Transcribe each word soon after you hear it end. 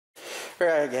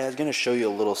Alright guys, I'm going to show you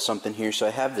a little something here. So I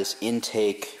have this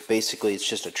intake. Basically it's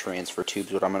just a transfer tube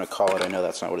is what I'm going to call it. I know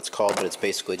that's not what it's called, but it's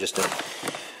basically just a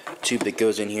tube that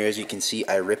goes in here. As you can see,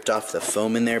 I ripped off the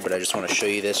foam in there, but I just want to show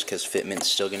you this because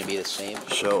fitment's still going to be the same.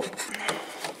 So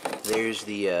there's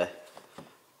the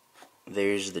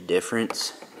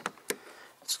difference.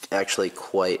 It's actually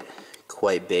quite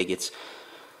big. It's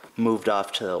moved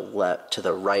off to the left, to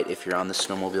the right if you're on the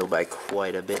snowmobile by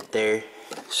quite a bit there.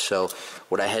 So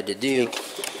what I had to do,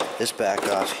 take this back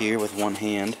off here with one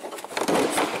hand.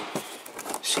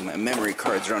 See, my memory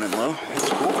card's running low. That's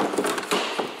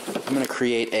cool. I'm going to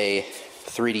create a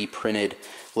 3D printed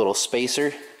little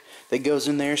spacer that goes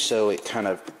in there, so it kind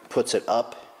of puts it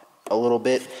up a little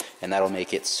bit, and that'll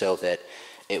make it so that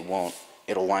it'll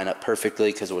line up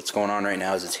perfectly, because what's going on right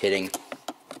now is it's hitting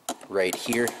right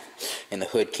here, and the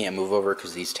hood can't move over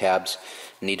because these tabs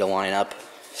need to line up.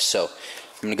 So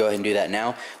I'm going to go ahead and do that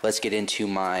now. Let's get into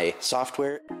my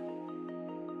software.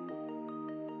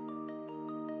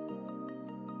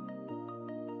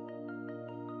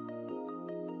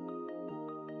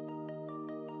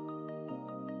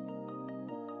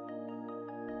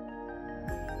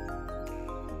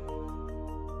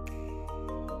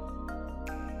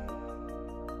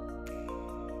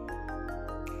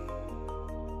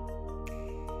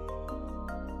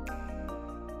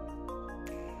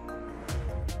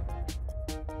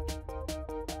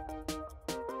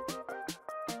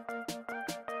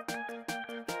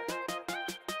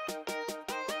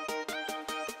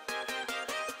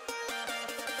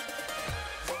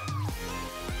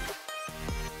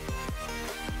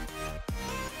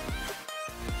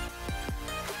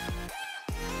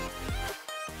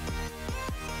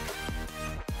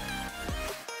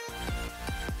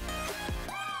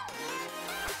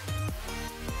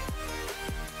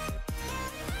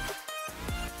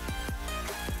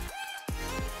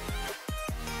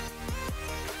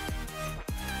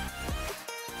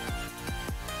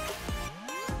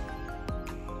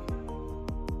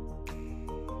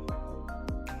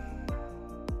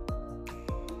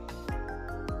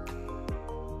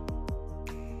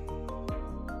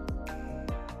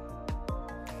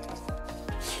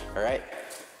 Alright,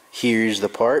 here's the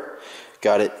part.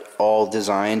 Got it all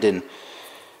designed and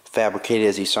fabricated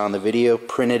as you saw in the video.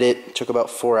 Printed it, took about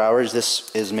 4 hours.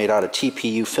 This is made out of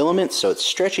TPU filament, so it's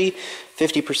stretchy,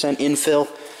 50% infill,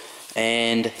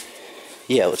 and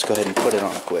yeah, let's go ahead and put it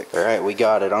on quick. Alright, we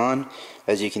got it on.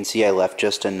 As you can see, I left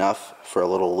just enough for a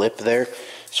little lip there,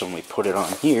 so when we put it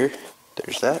on here,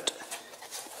 there's that.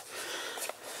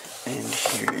 And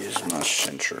here is my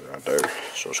sensor right there.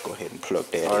 So let's go ahead and plug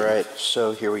that in. Alright,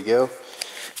 so here we go.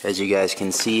 As you guys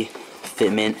can see,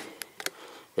 fitment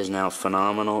is now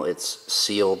phenomenal. It's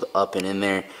sealed up and in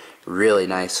there really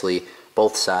nicely.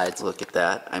 Both sides, look at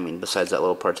that. I mean, besides that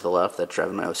little part to the left, that's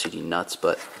driving my OCD nuts.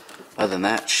 But other than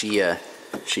that, she's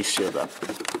sealed up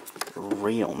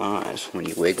real nice. When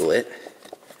you wiggle it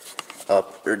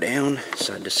up or down,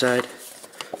 side to side,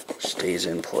 stays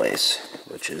in place,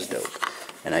 which is dope.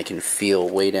 And I can feel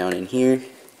way down in here.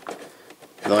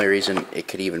 The only reason it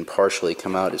could even partially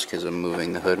come out is because I'm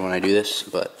moving the hood when I do this,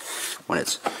 but when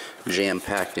it's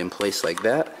jam-packed in place like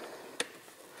that,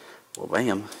 well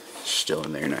bam, still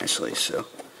in there nicely. So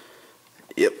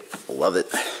yep, love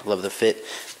it, love the fit.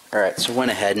 Alright, so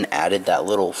went ahead and added that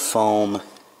little foam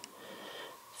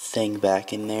thing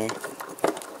back in there.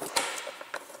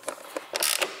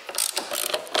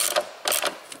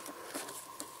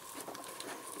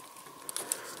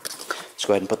 Let's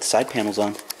go ahead and put the side panels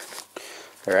on.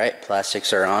 Alright,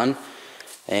 plastics are on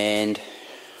and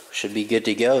should be good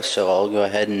to go. So I'll go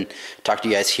ahead and talk to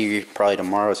you guys here probably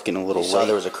tomorrow. It's getting a little late.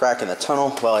 There was a crack in the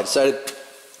tunnel. Well, I decided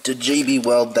to JB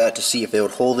weld that to see if it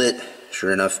would hold it.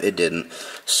 Sure enough, it didn't.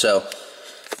 So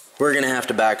we're going to have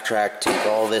to backtrack, take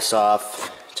all this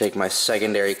off, take my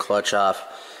secondary clutch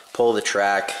off, pull the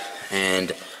track,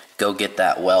 and go get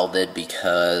that welded,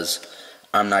 because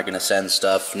I'm not going to send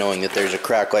stuff knowing that there's a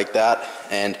crack like that,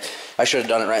 and I should have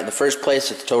done it right in the first place.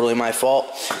 It's totally my fault,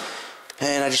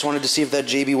 and I just wanted to see if that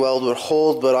JB weld would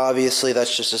hold, but obviously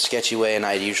that's just a sketchy way, and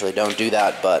I usually don't do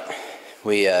that, but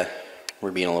we're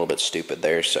being a little bit stupid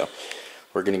there, so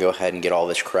we're going to go ahead and get all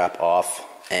this crap off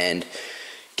and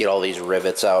get all these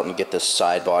rivets out and get this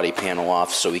side body panel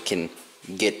off so we can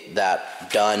get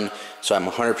that done. So I'm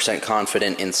 100%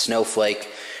 confident in Snowflake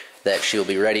that she'll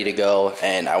be ready to go,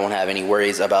 and I won't have any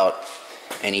worries about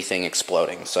anything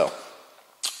exploding. So,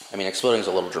 I mean, exploding is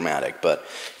a little dramatic, but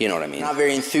you know what I mean. Not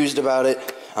very enthused about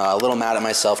it, a little mad at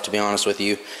myself, to be honest with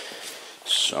you.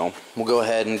 So we'll go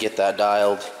ahead and get that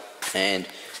dialed and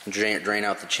drain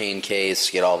out the chain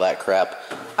case, get all that crap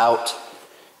out,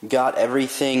 got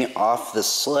everything off the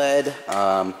sled,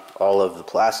 all of the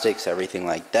plastics, everything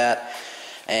like that,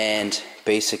 and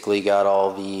basically got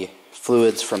all the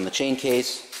fluids from the chain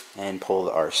case and pulled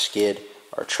our skid,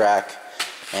 our track,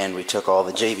 and we took all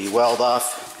the JB weld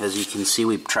off. As you can see,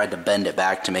 we tried to bend it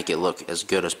back to make it look as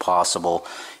good as possible.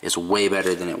 It's way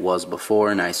better than it was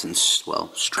before, nice and,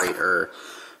 well, straighter.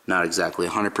 Not exactly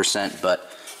 100%, but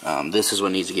this is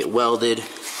what needs to get welded.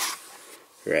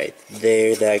 Right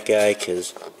there, that guy,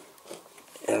 because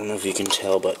I don't know if you can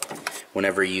tell, but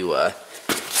whenever you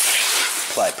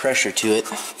apply pressure to it,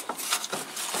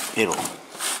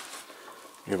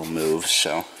 it'll move,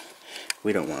 so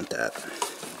we don't want that.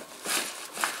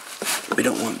 We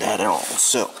don't want that at all.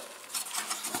 So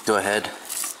go ahead,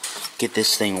 get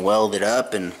this thing welded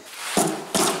up and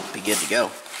be good to go.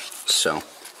 So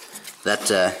that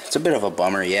it's a bit of a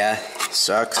bummer, yeah,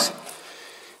 sucks.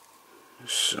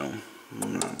 So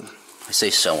I say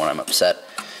so when I'm upset,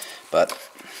 but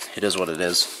it is what it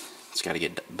is. It's got to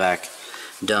get back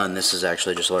done. This is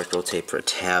actually just electrical tape for a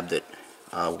tab that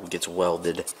gets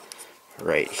welded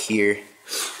right here.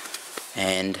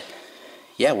 And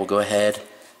yeah, we'll go ahead,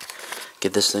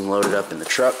 get this thing loaded up in the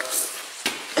truck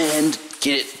and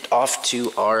get it off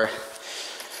to our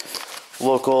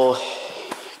local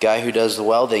guy who does the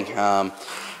welding.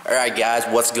 Alright guys,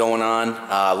 what's going on?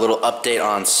 A little update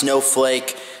on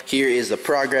Snowflake. Here is the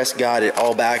progress. Got it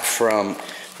all back from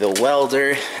the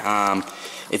welder.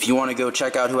 If you want to go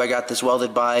check out who I got this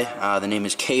welded by, the name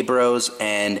is K-Bros,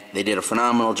 and they did a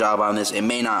phenomenal job on this. It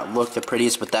may not look the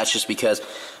prettiest, but that's just because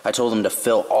I told them to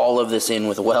fill all of this in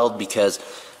with weld, because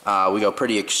we go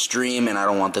pretty extreme and I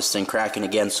don't want this thing cracking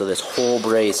again. So this whole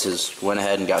brace went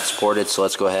ahead and got supported. So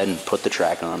let's go ahead and put the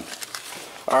track on.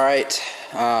 Alright,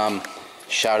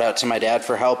 shout out to my dad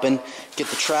for helping get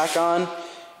the track on.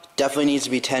 Definitely needs to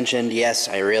be tensioned. Yes,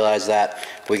 I realize that.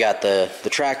 We got the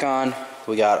track on.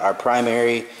 We got our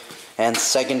primary and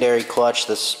secondary clutch.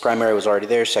 This primary was already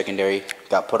there. Secondary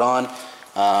got put on.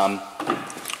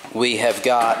 We have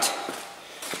got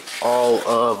all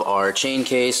of our chain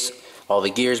case, all the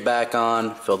gears back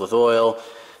on, filled with oil.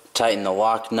 Tighten the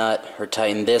lock nut, or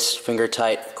tighten this finger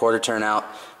tight, quarter turn out,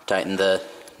 tighten the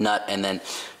nut, and then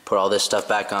put all this stuff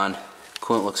back on.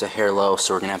 Coolant looks a hair low,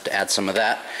 so we're gonna have to add some of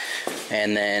that.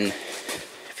 And then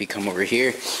if you come over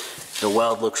here, the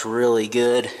weld looks really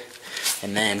good.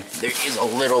 And then there is a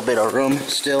little bit of room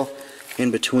still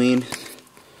in between.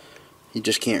 You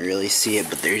just can't really see it,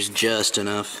 but there's just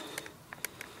enough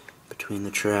between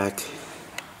the track.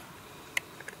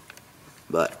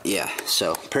 But yeah,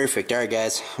 so perfect. Alright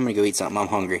guys, I'm gonna go eat something. I'm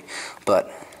hungry.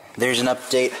 But there's an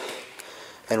update.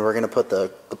 And we're gonna put the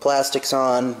plastics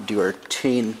on, do our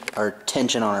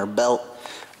tension on our belt,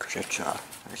 because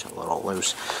it's a little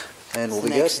loose. And we'll be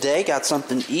good. Next day, got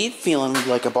something to eat, feeling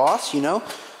like a boss, you know.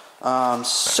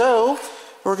 So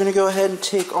we're gonna go ahead and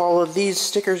take all of these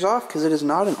stickers off, because it is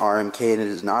not an RMK and it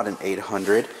is not an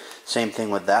 800. Same thing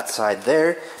with that side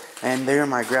there. And there are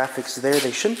my graphics there.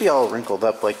 They shouldn't be all wrinkled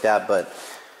up like that, but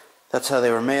that's how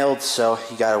they were mailed. So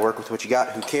you gotta work with what you got.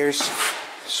 Who cares?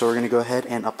 So we're gonna go ahead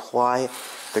and apply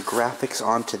the graphics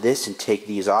onto this and take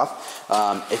these off.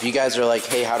 If you guys are like,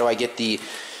 hey, how do I get the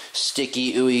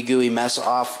sticky ooey gooey mess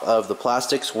off of the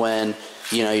plastics when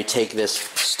you take this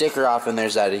sticker off and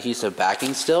there's that adhesive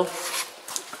backing still?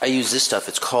 I use this stuff.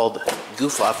 It's called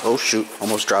Goof Off. Oh shoot,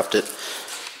 almost dropped it.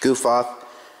 Goof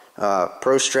Off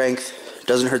Pro Strength.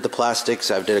 Doesn't hurt the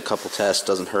plastics. I've did a couple tests.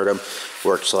 Doesn't hurt them.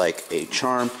 Works like a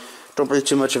charm. Don't breathe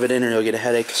too much of it in or you'll get a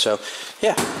headache. So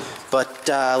yeah, but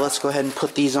let's go ahead and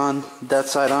put these on, that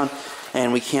side on.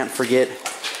 And we can't forget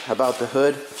about the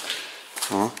hood.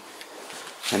 Oh,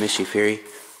 I miss you, Fury.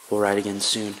 We'll ride again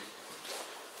soon.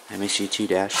 I miss you too,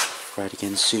 Dash. Ride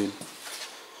again soon.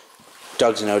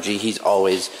 Doug's an OG. He's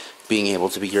always being able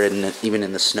to be ridden even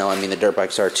in the snow. I mean, the dirt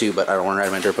bikes are too, but I don't want to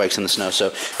ride my dirt bikes in the snow.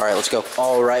 So, alright, let's go.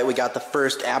 Alright, we got the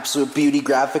first absolute beauty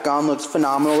graphic on. Looks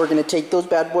phenomenal. We're going to take those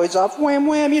bad boys off. Wham,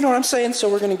 wham, you know what I'm saying? So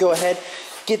we're going to go ahead,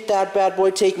 get that bad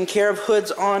boy taken care of.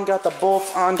 Hood's on, got the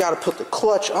bolts on, got to put the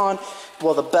clutch on.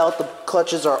 Well, the belt, the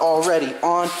clutches are already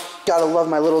on. Gotta love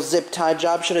my little zip tie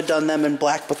job. Should have done them in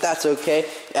black, but that's okay.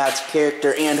 Adds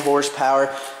character and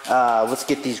horsepower. Let's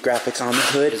get these graphics on the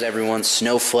hood. As everyone's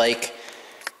Snowflake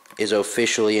is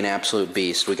officially an absolute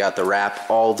beast. We got the wrap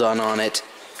all done on it.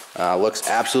 Looks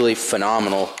absolutely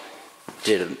phenomenal.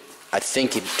 I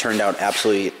think it turned out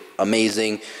absolutely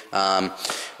amazing.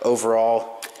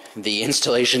 Overall, the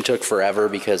installation took forever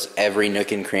because every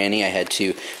nook and cranny I had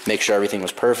to make sure everything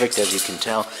was perfect, as you can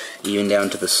tell, even down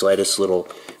to the slightest little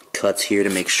cuts here to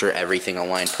make sure everything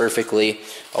aligned perfectly,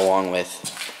 along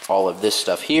with all of this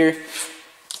stuff here.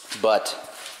 But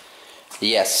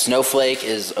Yes, Snowflake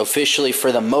is officially,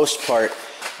 for the most part,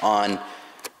 on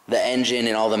the engine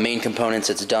and all the main components.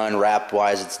 It's done.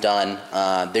 Wrap-wise, it's done.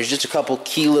 There's just a couple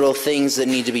key little things that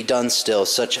need to be done still,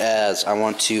 such as I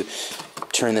want to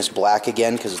turn this black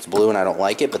again because it's blue and I don't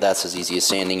like it, but that's as easy as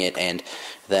sanding it and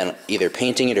then either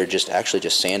painting it or just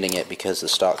sanding it because the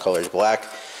stock color is black.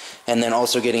 And then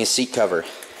also getting a seat cover.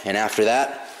 And after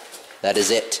that, that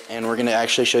is it. And we're going to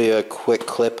actually show you a quick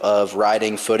clip of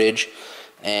riding footage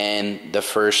and the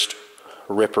first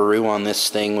ripperoo on this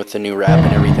thing with the new wrap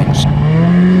and everything.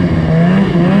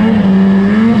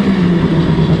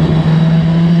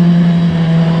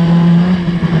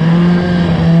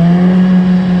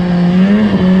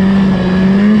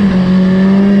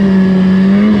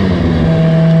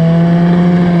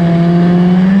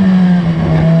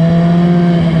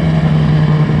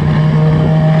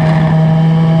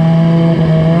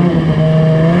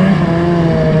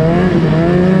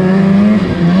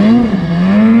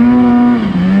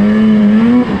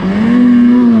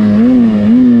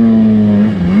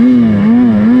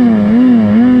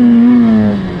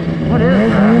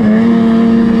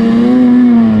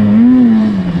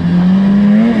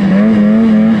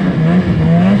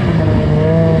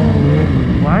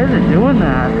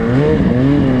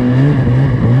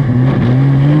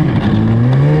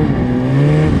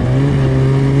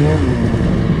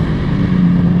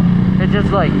 It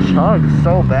just like chugs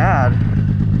so bad.